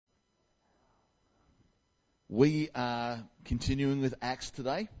We are continuing with Acts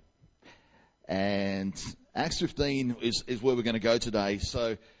today, and Acts 15 is where we're going to go today.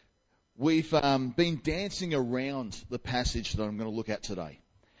 So we've been dancing around the passage that I'm going to look at today.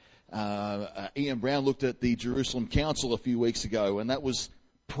 Ian Brown looked at the Jerusalem Council a few weeks ago, and that was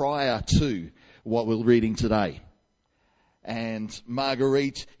prior to what we're reading today. And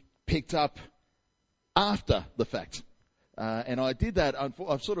Marguerite picked up after the fact. And I did that.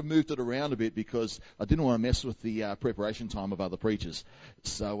 I've sort of moved it around a bit because I didn't want to mess with the preparation time of other preachers.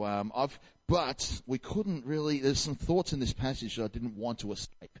 So but we couldn't really. There's some thoughts in this passage that I didn't want to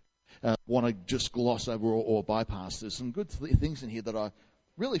escape, want to just gloss over or bypass. There's some good things in here that I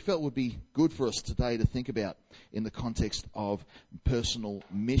really felt would be good for us today to think about in the context of personal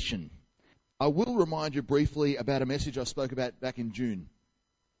mission. I will remind you briefly about a message I spoke about back in June.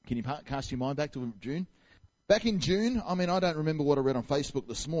 Can you cast your mind back to June? Back in June, I don't remember what I read on Facebook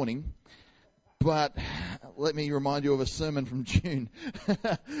this morning, but let me remind you of a sermon from June.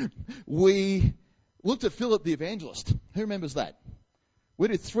 We looked at Philip the evangelist. Who remembers that? We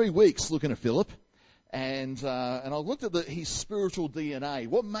did 3 weeks looking at Philip, and I looked at his spiritual DNA.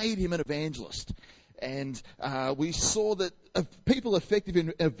 What made him an evangelist? And we saw that people effective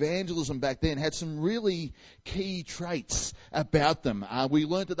in evangelism back then had some really key traits about them. We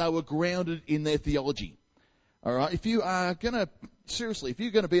learned that they were grounded in their theology. All right, if you're going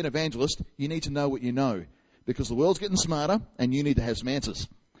to be an evangelist, you need to know what you know, because the world's getting smarter and you need to have some answers.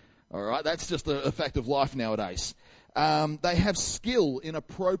 All right, that's just a fact of life nowadays. They have skill in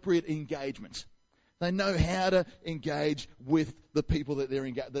appropriate engagement. They know how to engage with the people that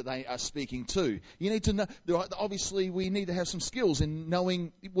they are speaking to. You need to know. Obviously, we need to have some skills in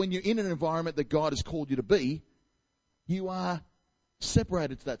knowing when you're in an environment that God has called you to be, you are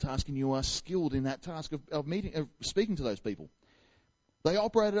separated to that task, and you are skilled in that task of speaking to those people. They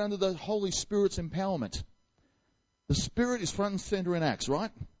operated under the Holy Spirit's empowerment. The Spirit is front and center in Acts, right?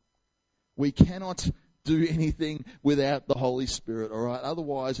 We cannot do anything without the Holy Spirit, all right?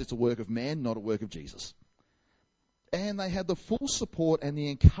 Otherwise, it's a work of man, not a work of Jesus. And they had the full support and the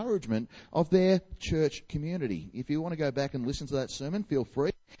encouragement of their church community. If you want to go back and listen to that sermon, feel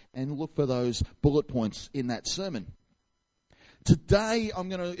free and look for those bullet points in that sermon. Today, I'm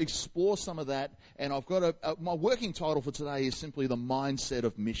going to explore some of that, and I've got my working title for today is simply The Mindset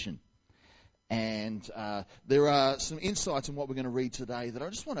of Mission. And there are some insights in what we're going to read today that I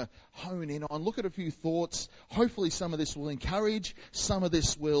just want to hone in on, look at a few thoughts. Hopefully some of this will encourage, some of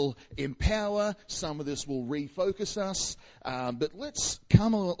this will empower, some of this will refocus us. But let's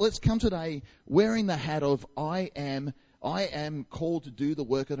come today wearing the hat of I am called to do the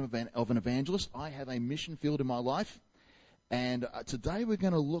work of an evangelist. I have a mission field in my life. And today we're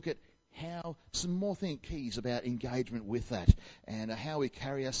going to look at how some more keys about engagement with that and how we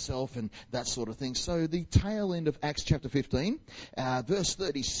carry ourselves and that sort of thing. So the tail end of Acts chapter 15, verse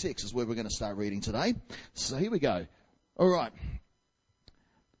 36 is where we're going to start reading today. So here we go. All right.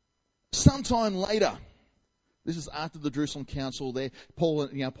 Sometime later, this is after the Jerusalem Council there.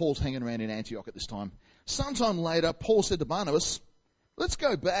 Paul's hanging around in Antioch at this time. Sometime later, Paul said to Barnabas, "Let's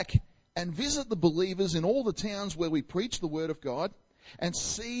go back and visit the believers in all the towns where we preach the word of God and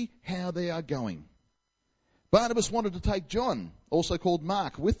see how they are going." Barnabas wanted to take John, also called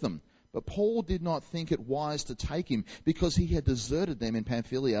Mark, with them, but Paul did not think it wise to take him because he had deserted them in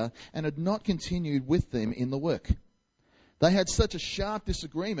Pamphylia and had not continued with them in the work. They had such a sharp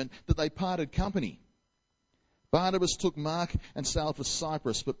disagreement that they parted company. Barnabas took Mark and sailed for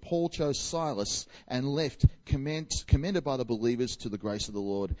Cyprus, but Paul chose Silas and left, commended by the believers to the grace of the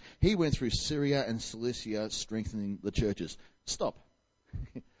Lord. He went through Syria and Cilicia, strengthening the churches. Stop.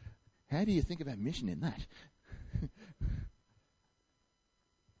 How do you think about mission in that?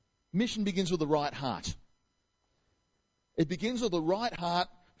 Mission begins with the right heart. It begins with the right heart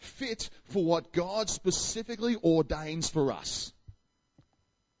fit for what God specifically ordains for us.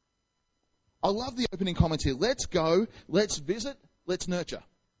 I love the opening comments here. Let's go, let's visit, let's nurture.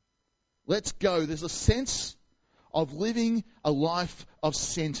 Let's go. There's a sense of living a life of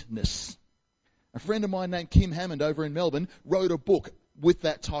sentness. A friend of mine named Kim Hammond over in Melbourne wrote a book with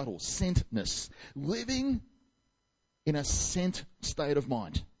that title, Sentness. Living in a sent state of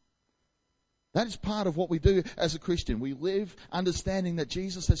mind. That is part of what we do as a Christian. We live understanding that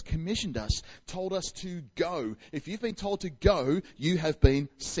Jesus has commissioned us, told us to go. If you've been told to go, you have been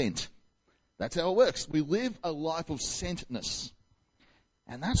sent. That's how it works. We live a life of sentness.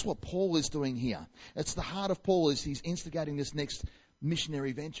 And that's what Paul is doing here. It's the heart of Paul as he's instigating this next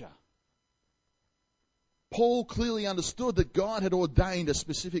missionary venture. Paul clearly understood that God had ordained a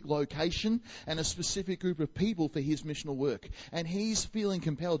specific location and a specific group of people for his missional work. And he's feeling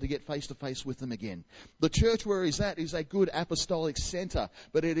compelled to get face to face with them again. The church where he's at is a good apostolic center,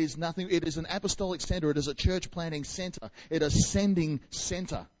 but it is nothing. It is an apostolic center. It is a church planting center. It is a sending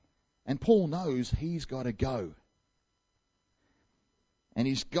center. And Paul knows he's got to go. And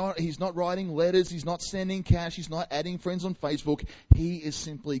he's not writing letters, he's not sending cash, he's not adding friends on Facebook. He is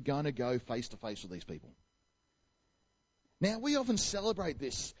simply going to go face to face with these people. Now, we often celebrate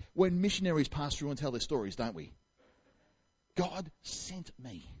this when missionaries pass through and tell their stories, don't we? God sent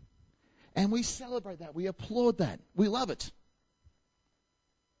me. And we celebrate that. We applaud that. We love it.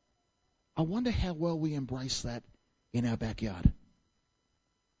 I wonder how well we embrace that in our backyard.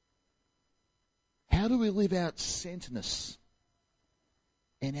 How do we live out sentness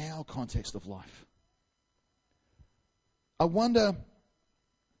in our context of life? I wonder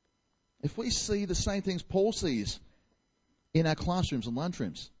if we see the same things Paul sees in our classrooms and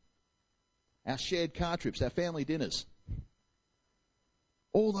lunchrooms, our shared car trips, our family dinners,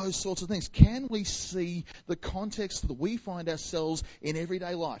 all those sorts of things. Can we see the context that we find ourselves in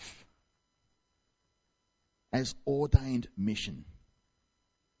everyday life as ordained mission?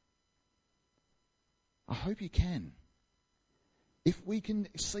 I hope you can. If we can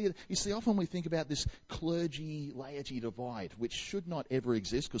see it, you see, often we think about this clergy-laity divide, which should not ever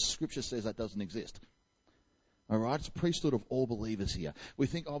exist because Scripture says that doesn't exist. All right, it's a priesthood of all believers here. We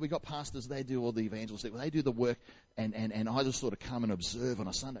think, we got pastors, they do all the evangelistic, they do the work, and I just sort of come and observe on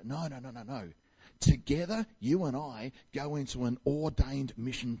a Sunday. No. Together, you and I go into an ordained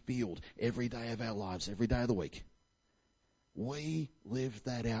mission field every day of our lives, every day of the week. We live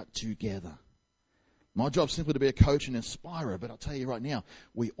that out together. My job's simply to be a coach and inspirer, but I'll tell you right now,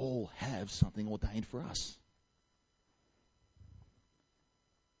 we all have something ordained for us.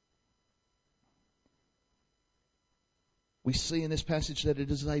 We see in this passage that it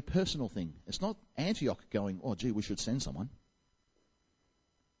is a personal thing. It's not Antioch going, oh, gee, we should send someone.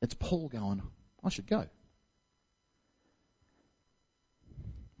 It's Paul going, I should go.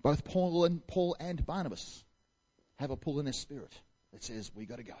 Both Paul and Barnabas have a pull in their spirit that says, we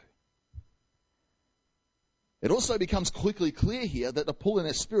got to go. It also becomes quickly clear here that the pull in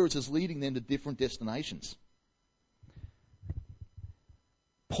their spirits is leading them to different destinations.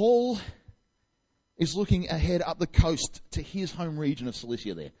 Paul is looking ahead up the coast to his home region of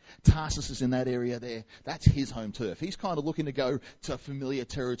Cilicia there. Tarsus is in that area there. That's his home turf. He's kind of looking to go to familiar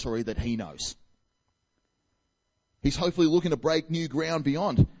territory that he knows. He's hopefully looking to break new ground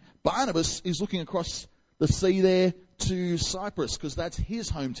beyond. Barnabas is looking across the sea there to Cyprus because that's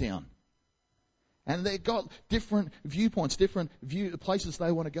his hometown. And they've got different viewpoints, different places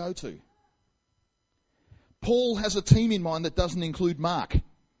they want to go to. Paul has a team in mind that doesn't include Mark,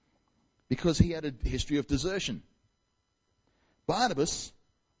 because he had a history of desertion. Barnabas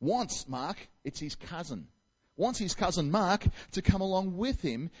wants Mark, it's his cousin, wants his cousin Mark to come along with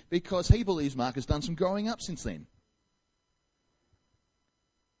him because he believes Mark has done some growing up since then.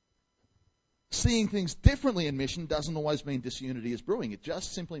 Seeing things differently in mission doesn't always mean disunity is brewing. It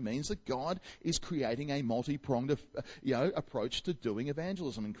just simply means that God is creating a multi-pronged approach to doing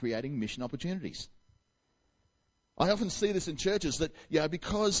evangelism and creating mission opportunities. I often see this in churches that,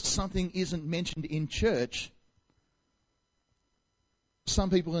 because something isn't mentioned in church, some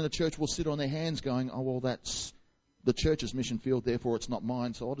people in the church will sit on their hands going, oh, well, that's the church's mission field, therefore it's not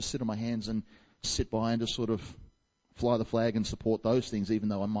mine, so I'll just sit on my hands and sit by and just sort of fly the flag and support those things, even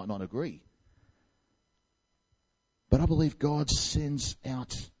though I might not agree. But I believe God sends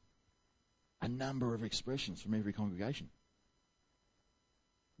out a number of expressions from every congregation.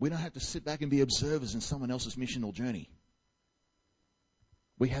 We don't have to sit back and be observers in someone else's missional journey.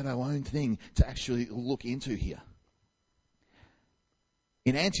 We have our own thing to actually look into here.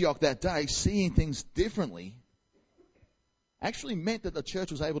 In Antioch that day, seeing things differently actually meant that the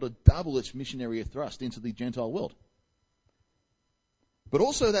church was able to double its missionary thrust into the Gentile world. But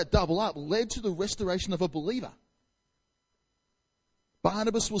also that double up led to the restoration of a believer.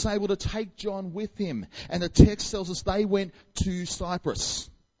 Barnabas was able to take John with him, and the text tells us they went to Cyprus.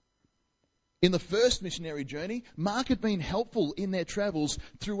 In the first missionary journey, Mark had been helpful in their travels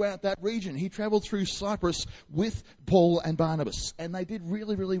throughout that region. He travelled through Cyprus with Paul and Barnabas, and they did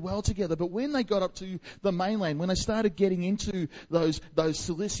really, really well together. But when they got up to the mainland, when they started getting into those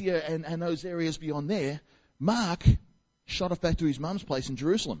Cilicia and those areas beyond there, Mark shot off back to his mum's place in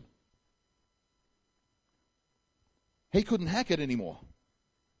Jerusalem. He couldn't hack it anymore.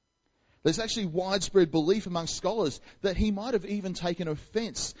 There's actually widespread belief among scholars that he might have even taken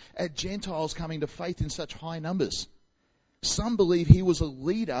offence at Gentiles coming to faith in such high numbers. Some believe he was a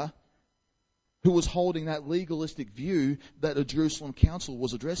leader who was holding that legalistic view that the Jerusalem council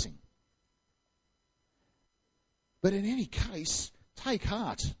was addressing. But in any case, take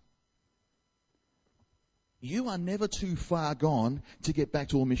heart. You are never too far gone to get back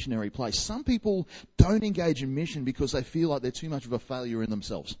to a missionary place. Some people don't engage in mission because they feel like they're too much of a failure in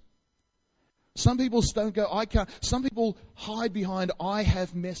themselves. Some people don't go, I can't. Some people hide behind, I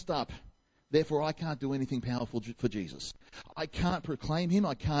have messed up. Therefore, I can't do anything powerful for Jesus. I can't proclaim him.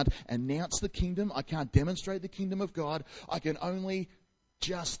 I can't announce the kingdom. I can't demonstrate the kingdom of God. I can only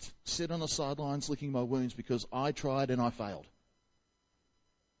just sit on the sidelines licking my wounds because I tried and I failed.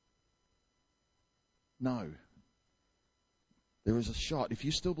 No. There is a shot. If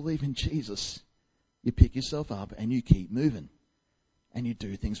you still believe in Jesus, you pick yourself up and you keep moving. And you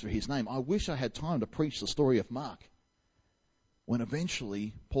do things for his name. I wish I had time to preach the story of Mark. When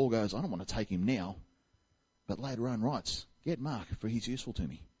eventually Paul goes, I don't want to take him now. But later on writes, get Mark, for he's useful to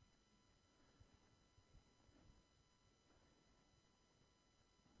me.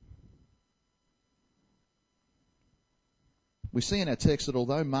 We see in our text that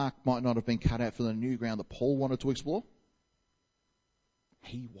although Mark might not have been cut out for the new ground that Paul wanted to explore,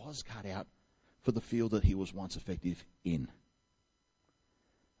 he was cut out for the field that he was once effective in.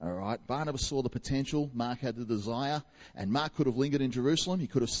 All right, Barnabas saw the potential, Mark had the desire, and Mark could have lingered in Jerusalem. He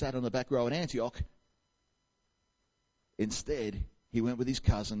could have sat on the back row at Antioch. Instead, he went with his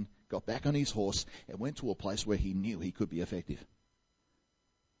cousin, got back on his horse, and went to a place where he knew he could be effective.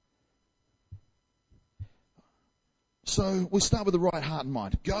 So we start with the right heart and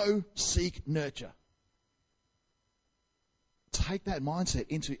mind. Go, seek, nurture. Take that mindset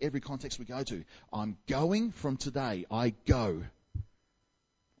into every context we go to. I'm going from today. I go.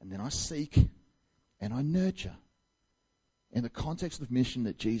 And then I seek and I nurture in the context of mission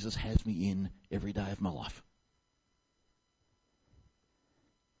that Jesus has me in every day of my life.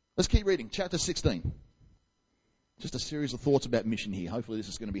 Let's keep reading. Chapter 16. Just a series of thoughts about mission here. Hopefully this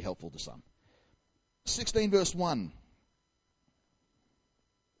is going to be helpful to some. 16 verse 1.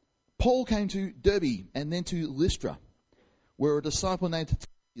 Paul came to Derbe and then to Lystra, where a disciple named Timothy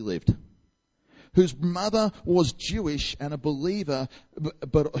lived, whose mother was Jewish and a believer,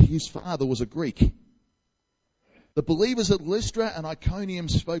 but his father was a Greek. The believers at Lystra and Iconium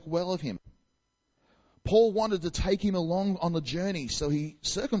spoke well of him. Paul wanted to take him along on the journey, so he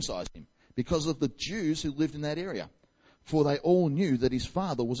circumcised him because of the Jews who lived in that area, for they all knew that his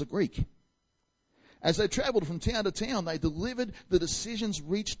father was a Greek. As they traveled from town to town, they delivered the decisions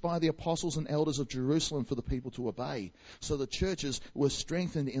reached by the apostles and elders of Jerusalem for the people to obey. So the churches were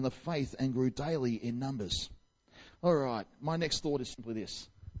strengthened in the faith and grew daily in numbers. All right, my next thought is simply this.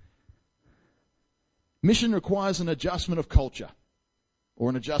 Mission requires an adjustment of culture, or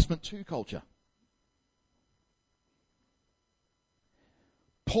an adjustment to culture.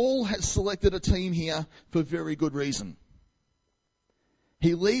 Paul has selected a team here for very good reason.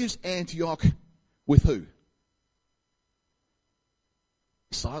 He leaves Antioch with who?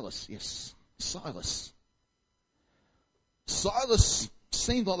 Silas, yes. Silas. Silas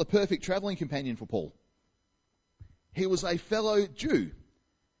seemed like the perfect travelling companion for Paul. He was a fellow Jew.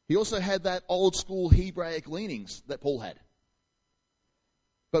 He also had that old school Hebraic leanings that Paul had.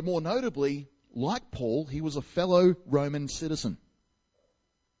 But more notably, like Paul, he was a fellow Roman citizen.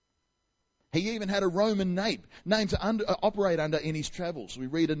 He even had a Roman name to operate under in his travels. We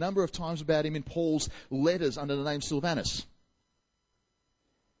read a number of times about him in Paul's letters under the name Silvanus.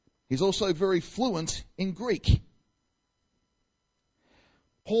 He's also very fluent in Greek.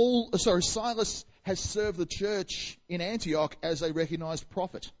 Silas has served the church in Antioch as a recognized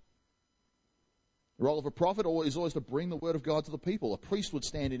prophet. The role of a prophet is always to bring the word of God to the people. A priest would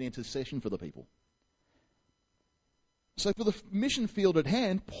stand in intercession for the people. So for the mission field at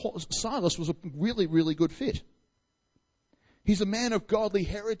hand, Silas was a really, really good fit. He's a man of godly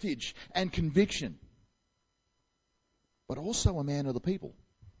heritage and conviction, but also a man of the people.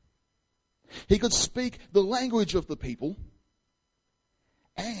 He could speak the language of the people,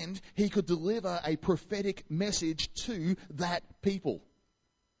 and he could deliver a prophetic message to that people.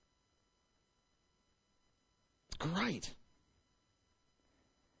 Great.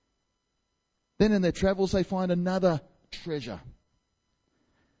 Then in their travels, they find another treasure.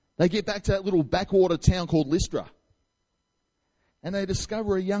 They get back to that little backwater town called Lystra, and they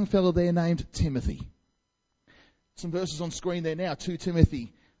discover a young fellow there named Timothy. Some verses on screen there now. 2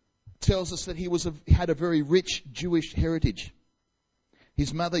 Timothy tells us that he had a very rich Jewish heritage.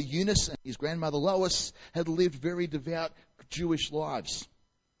 His mother Eunice and his grandmother Lois had lived very devout Jewish lives.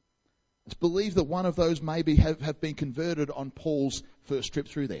 It's believed that one of those maybe have been converted on Paul's first trip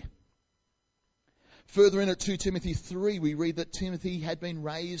through there. Further in at 2 Timothy 3, we read that Timothy had been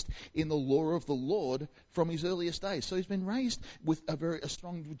raised in the law of the Lord from his earliest days. So he's been raised with a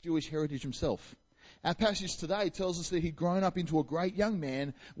strong Jewish heritage himself. Our passage today tells us that he'd grown up into a great young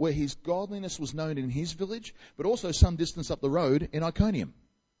man where his godliness was known in his village, but also some distance up the road in Iconium.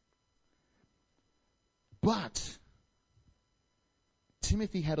 But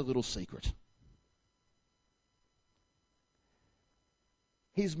Timothy had a little secret.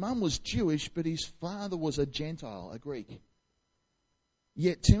 His mum was Jewish, but his father was a Gentile, a Greek.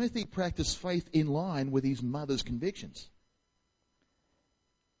 Yet Timothy practiced faith in line with his mother's convictions.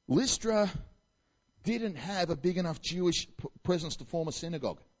 Lystra didn't have a big enough Jewish presence to form a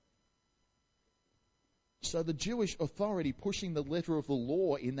synagogue. So the Jewish authority pushing the letter of the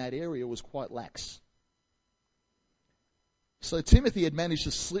law in that area was quite lax. So Timothy had managed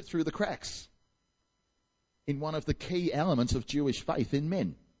to slip through the cracks in one of the key elements of Jewish faith in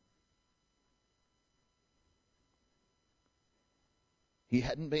men. He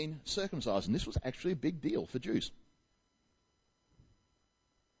hadn't been circumcised, and this was actually a big deal for Jews.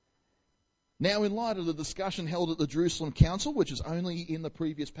 Now, in light of the discussion held at the Jerusalem Council, which is only in the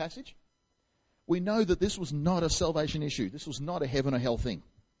previous passage, we know that this was not a salvation issue. This was not a heaven or hell thing.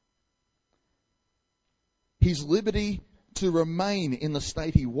 His liberty to remain in the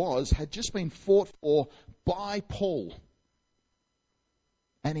state he was had just been fought for by Paul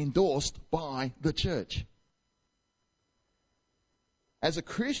and endorsed by the church. As a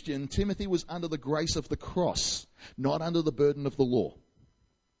Christian, Timothy was under the grace of the cross, not under the burden of the law.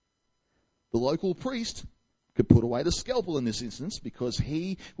 The local priest could put away the scalpel in this instance because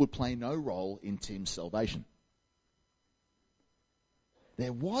he would play no role in Tim's salvation.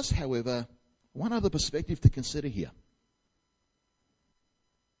 There was, however, one other perspective to consider here.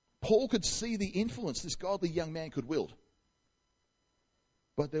 Paul could see the influence this godly young man could wield.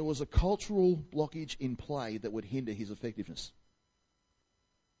 But there was a cultural blockage in play that would hinder his effectiveness.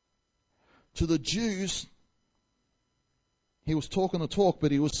 To the Jews, he was talking the talk,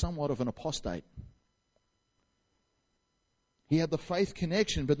 but he was somewhat of an apostate. He had the faith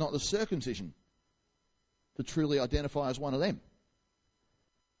connection, but not the circumcision to truly identify as one of them.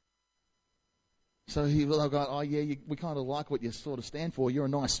 So he will go, oh yeah, we kind of like what you sort of stand for. You're a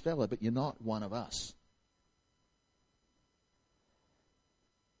nice fella, but you're not one of us.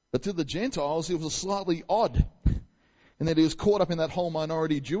 But to the Gentiles, it was slightly odd in that he was caught up in that whole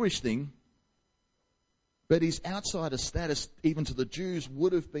minority Jewish thing. But his outsider status, even to the Jews,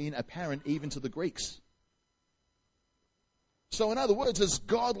 would have been apparent even to the Greeks. So in other words, as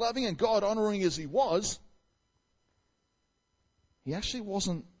God-loving and God-honouring as he was, he actually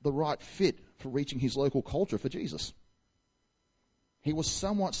wasn't the right fit for reaching his local culture for Jesus. He was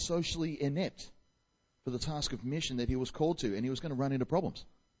somewhat socially inept for the task of mission that he was called to, and he was going to run into problems.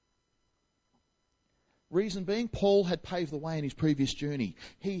 Reason being, Paul had paved the way in his previous journey.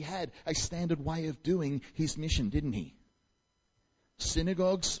 He had a standard way of doing his mission, didn't he?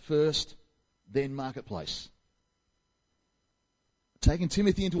 Synagogues first, then marketplace. Taking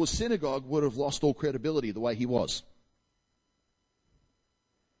Timothy into a synagogue would have lost all credibility the way he was.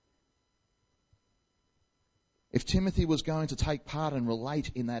 If Timothy was going to take part and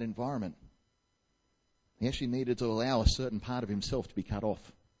relate in that environment, he actually needed to allow a certain part of himself to be cut off.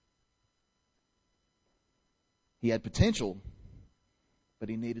 He had potential, but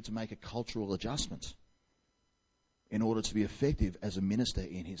he needed to make a cultural adjustment in order to be effective as a minister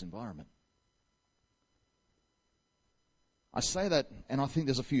in his environment. I say that, and I think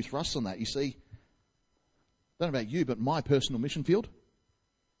there's a few thrusts on that. You see, I don't know about you, but my personal mission field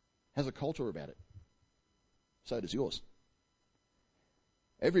has a culture about it. So does yours.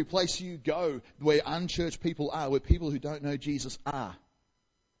 Every place you go where unchurched people are, where people who don't know Jesus are,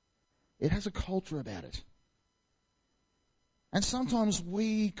 it has a culture about it. And sometimes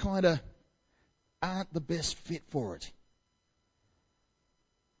we kind of aren't the best fit for it.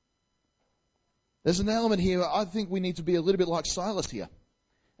 There's an element here, I think we need to be a little bit like Silas here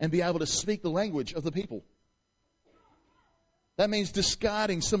and be able to speak the language of the people. That means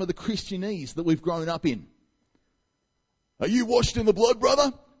discarding some of the Christianese that we've grown up in. Are you washed in the blood,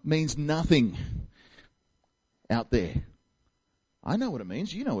 brother? Means nothing out there. I know what it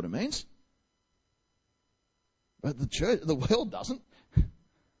means. You know what it means. But the church, the world doesn't.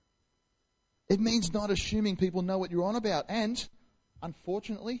 It means not assuming people know what you're on about. And,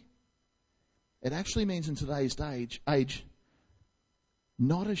 unfortunately, it actually means in today's age,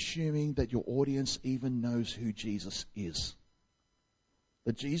 not assuming that your audience even knows who Jesus is.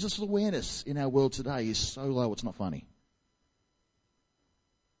 The Jesus awareness in our world today is so low it's not funny.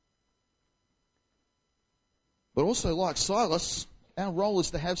 But also, like Silas, Our role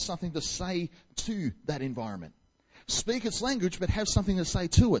is to have something to say to that environment. Speak its language, but have something to say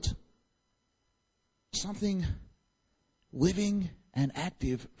to it. Something living and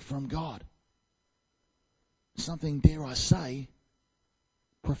active from God. Something, dare I say,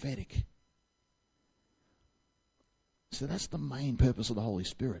 prophetic. So that's the main purpose of the Holy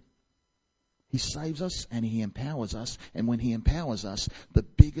Spirit. He saves us and He empowers us. And when He empowers us, the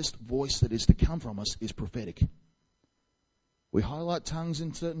biggest voice that is to come from us is prophetic. We highlight tongues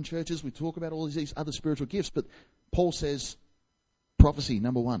in certain churches. We talk about all these other spiritual gifts. But Paul says, prophecy,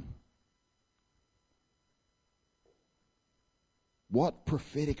 number one. What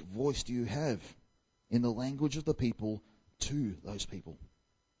prophetic voice do you have in the language of the people to those people?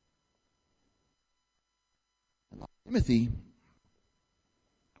 And like Timothy,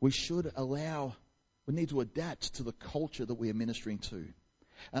 we need to adapt to the culture that we are ministering to.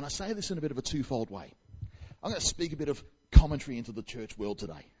 And I say this in a bit of a twofold way. I'm going to speak a bit of commentary into the church world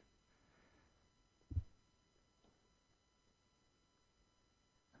today.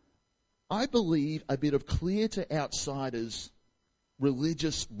 I believe a bit of clear to outsiders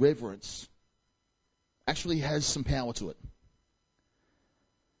religious reverence actually has some power to it.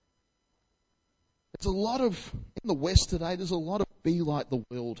 There's a lot of, in the West today, there's a lot of be like the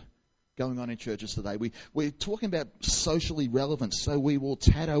world going on in churches today. We're talking about socially relevant, so we will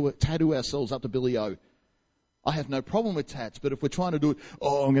tattoo ourselves up to Billy O. I have no problem with tats, but if we're trying to do it,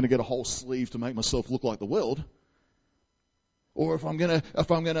 I'm going to get a whole sleeve to make myself look like the world, or if I'm going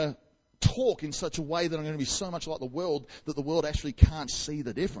to talk in such a way that I'm going to be so much like the world that the world actually can't see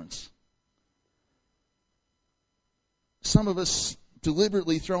the difference. Some of us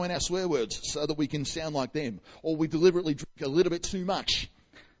deliberately throw in our swear words so that we can sound like them, or we deliberately drink a little bit too much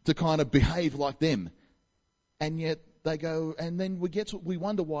to kind of behave like them. And yet they go, and then we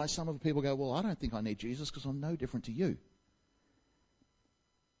wonder why some of the people go, well, I don't think I need Jesus because I'm no different to you.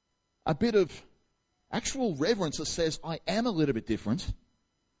 A bit of actual reverence that says I am a little bit different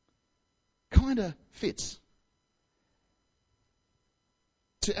kind of fits.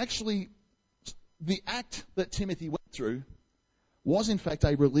 To actually, the act that Timothy went through was in fact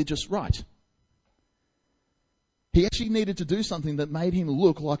a religious rite. He actually needed to do something that made him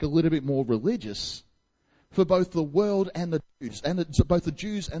look like a little bit more religious for both the world and the Jews, both the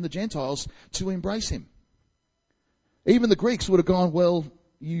Jews and the Gentiles to embrace him. Even the Greeks would have gone, well,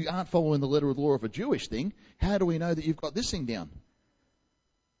 you aren't following the letter of the law of a Jewish thing. How do we know that you've got this thing down?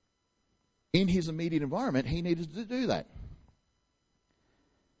 In his immediate environment, he needed to do that.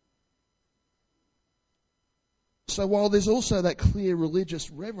 So while there's also that clear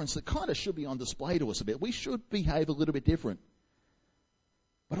religious reverence that kind of should be on display to us a bit, we should behave a little bit different.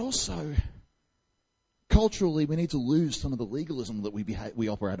 But also, culturally, we need to lose some of the legalism that we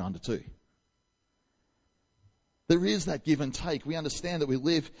operate under too. There is that give and take. We understand that we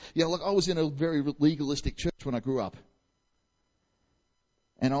live, like I was in a very legalistic church when I grew up.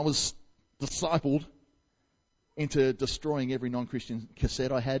 And I was discipled into destroying every non-Christian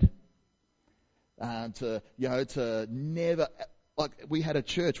cassette I had. To never, like we had a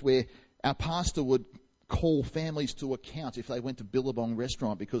church where our pastor would call families to account if they went to Billabong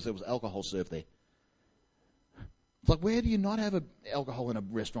restaurant because there was alcohol served there. It's like, where do you not have alcohol in a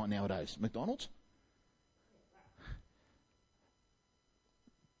restaurant nowadays? McDonald's?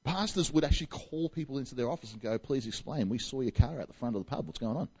 Pastors would actually call people into their office and go, please explain, we saw your car out the front of the pub, what's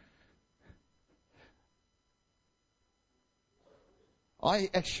going on?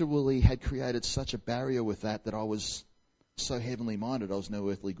 I actually had created such a barrier with that I was so heavenly minded I was no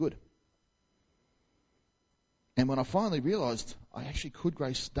earthly good. And when I finally realised I actually could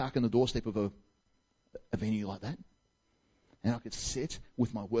grace darken the doorstep of a venue like that, and I could sit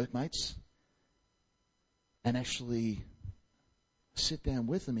with my workmates and actually sit down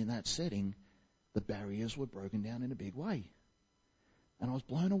with them in that setting, the barriers were broken down in a big way. And I was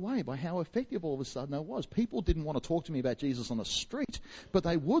blown away by how effective all of a sudden I was. People didn't want to talk to me about Jesus on the street, but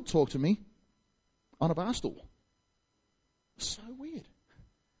they would talk to me on a bar stool. So weird.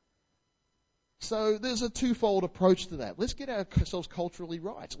 So there's a twofold approach to that. Let's get ourselves culturally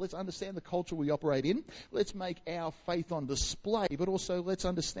right. Let's understand the culture we operate in. Let's make our faith on display, but also let's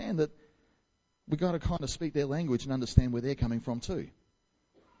understand that we've got to kind of speak their language and understand where they're coming from too.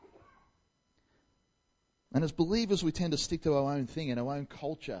 And as believers, we tend to stick to our own thing and our own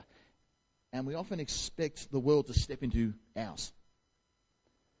culture, and we often expect the world to step into ours.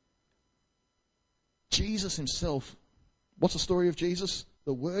 Jesus himself, what's the story of Jesus?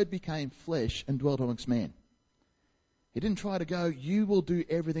 The Word became flesh and dwelt amongst man. He didn't try to go, you will do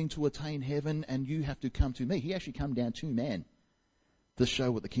everything to attain heaven and you have to come to me. He actually came down to man to show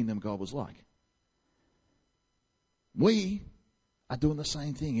what the kingdom of God was like. We are doing the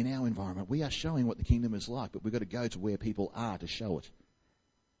same thing in our environment. We are showing what the kingdom is like, but we've got to go to where people are to show it.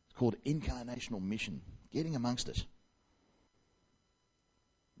 It's called incarnational mission, getting amongst it.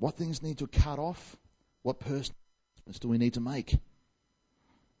 What things need to cut off? What personal adjustments do we need to make?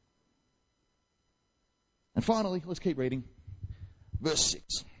 And finally, let's keep reading. Verse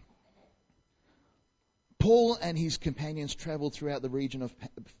 6. Paul and his companions travelled throughout the region of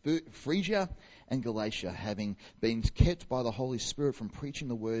Phrygia and Galatia, having been kept by the Holy Spirit from preaching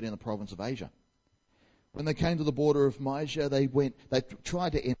the word in the province of Asia. When they came to the border of Mysia, they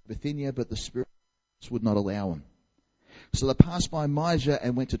tried to enter Bithynia, but the Spirit would not allow them. So they passed by Mysia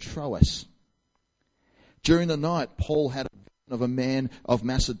and went to Troas. During the night, Paul had a vision of a man of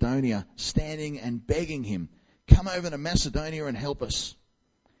Macedonia standing and begging him, "Come over to Macedonia and help us."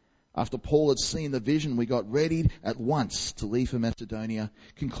 After Paul had seen the vision, we got ready at once to leave for Macedonia,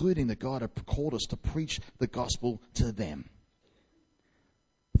 concluding that God had called us to preach the gospel to them.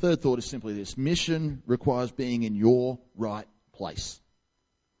 Third thought is simply this: mission requires being in your right place.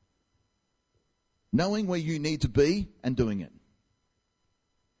 Knowing where you need to be and doing it.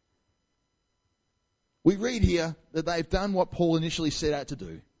 We read here that they've done what Paul initially set out to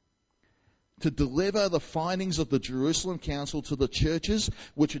do: to deliver the findings of the Jerusalem Council to the churches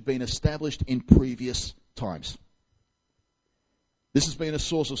which had been established in previous times. This has been a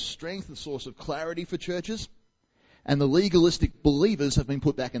source of strength, a source of clarity for churches, and the legalistic believers have been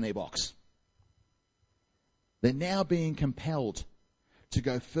put back in their box. They're now being compelled to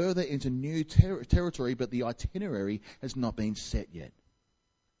go further into new territory, but the itinerary has not been set yet.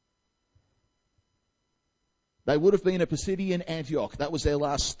 They would have been at Pisidian Antioch. That was their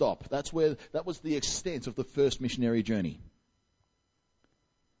last stop. That was the extent of the first missionary journey.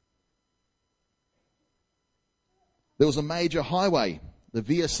 There was a major highway, the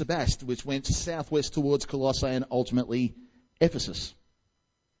Via Sebaste, which went southwest towards Colossae and ultimately Ephesus.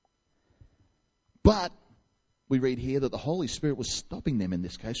 But we read here that the Holy Spirit was stopping them in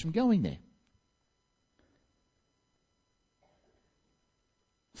this case from going there.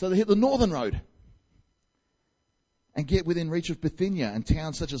 So they hit the northern road and get within reach of Bithynia and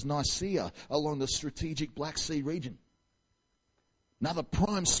towns such as Nicaea along the strategic Black Sea region. Another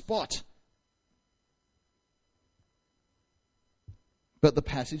prime spot. But the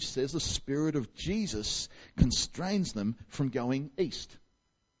passage says the Spirit of Jesus constrains them from going east.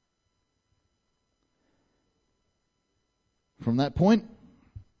 From that point,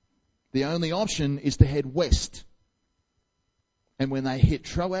 the only option is to head west. And when they hit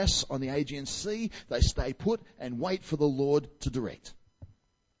Troas on the Aegean Sea, they stay put and wait for the Lord to direct.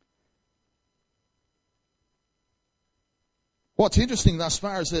 What's interesting thus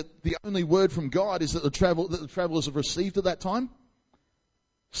far is that the only word from God is that the travelers have received at that time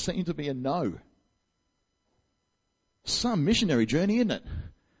seemed to be a no. Some missionary journey, isn't it?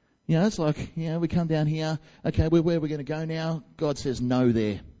 You know, it's like, we come down here. Okay, where we're going to go now? God says no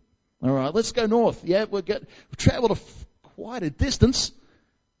there. All right, let's go north. Yeah, we've travelled quite a distance.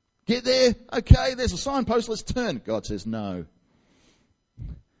 Get there. Okay, there's a signpost. Let's turn. God says no.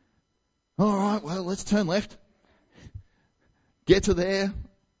 All right, well, let's turn left. Get to there.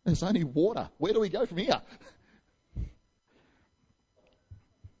 There's only water. Where do we go from here?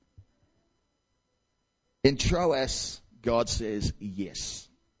 In Troas, God says yes.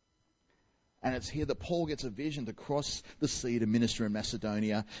 And it's here that Paul gets a vision to cross the sea to minister in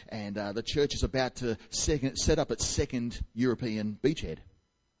Macedonia, and the church is about to set up its second European beachhead.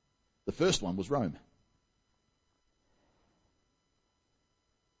 The first one was Rome.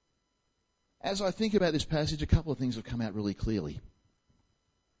 As I think about this passage, a couple of things have come out really clearly.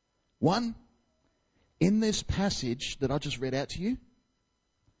 One, in this passage that I just read out to you,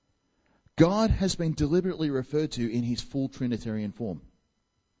 God has been deliberately referred to in his full Trinitarian form.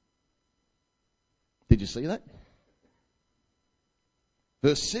 Did you see that?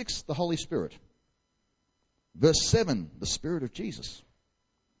 Verse 6, the Holy Spirit. Verse 7, the Spirit of Jesus.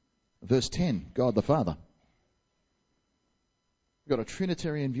 Verse 10, God the Father. We've got a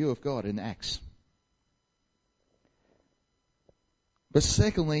Trinitarian view of God in Acts. But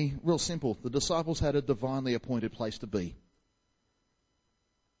secondly, real simple, the disciples had a divinely appointed place to be.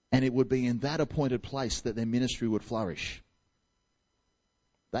 And it would be in that appointed place that their ministry would flourish.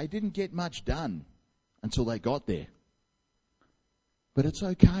 They didn't get much done until they got there. But it's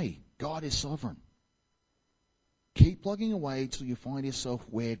okay. God is sovereign. Keep plugging away till you find yourself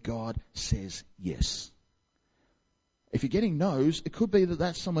where God says yes. If you're getting no's, it could be that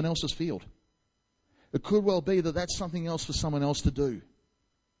that's someone else's field. It could well be that that's something else for someone else to do.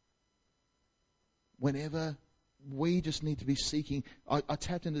 Whenever we just need to be seeking, I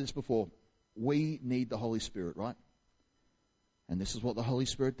tapped into this before. We need the Holy Spirit, right? And this is what the Holy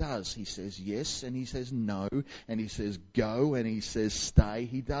Spirit does. He says yes, and he says no, and he says go, and he says stay.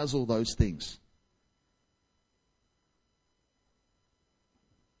 He does all those things.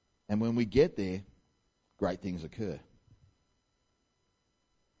 And when we get there, great things occur.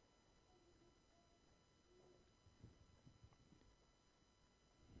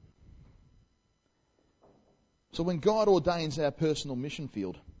 So when God ordains our personal mission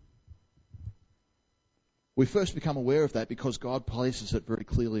field, we first become aware of that because God places it very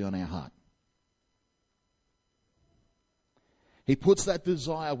clearly on our heart. He puts that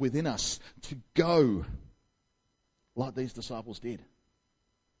desire within us to go like these disciples did.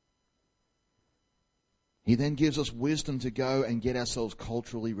 He then gives us wisdom to go and get ourselves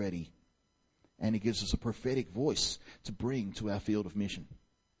culturally ready. And he gives us a prophetic voice to bring to our field of mission.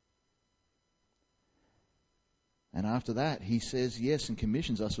 And after that, he says yes and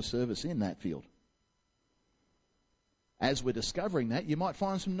commissions us for service in that field. As we're discovering that, you might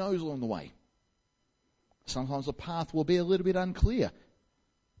find some no's along the way. Sometimes the path will be a little bit unclear.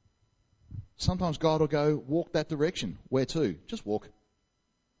 Sometimes God will go, walk that direction. Where to? Just walk.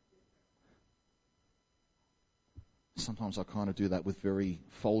 Sometimes I kind of do that with very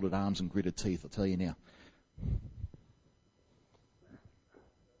folded arms and gritted teeth, I'll tell you now.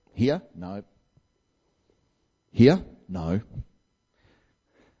 Here? No. Here? No.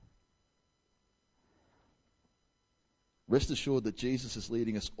 Rest assured that Jesus is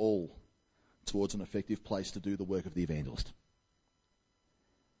leading us all towards an effective place to do the work of the evangelist.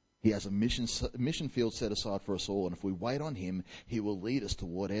 He has a mission field set aside for us all, and if we wait on him, he will lead us to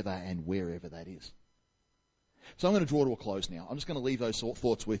whatever and wherever that is. So I'm going to draw to a close now. I'm just going to leave those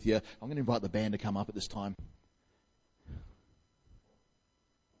thoughts with you. I'm going to invite the band to come up at this time.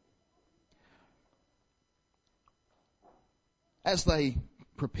 As they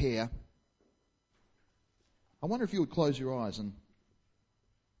prepare, I wonder if you would close your eyes and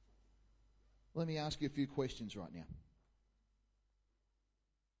let me ask you a few questions right now.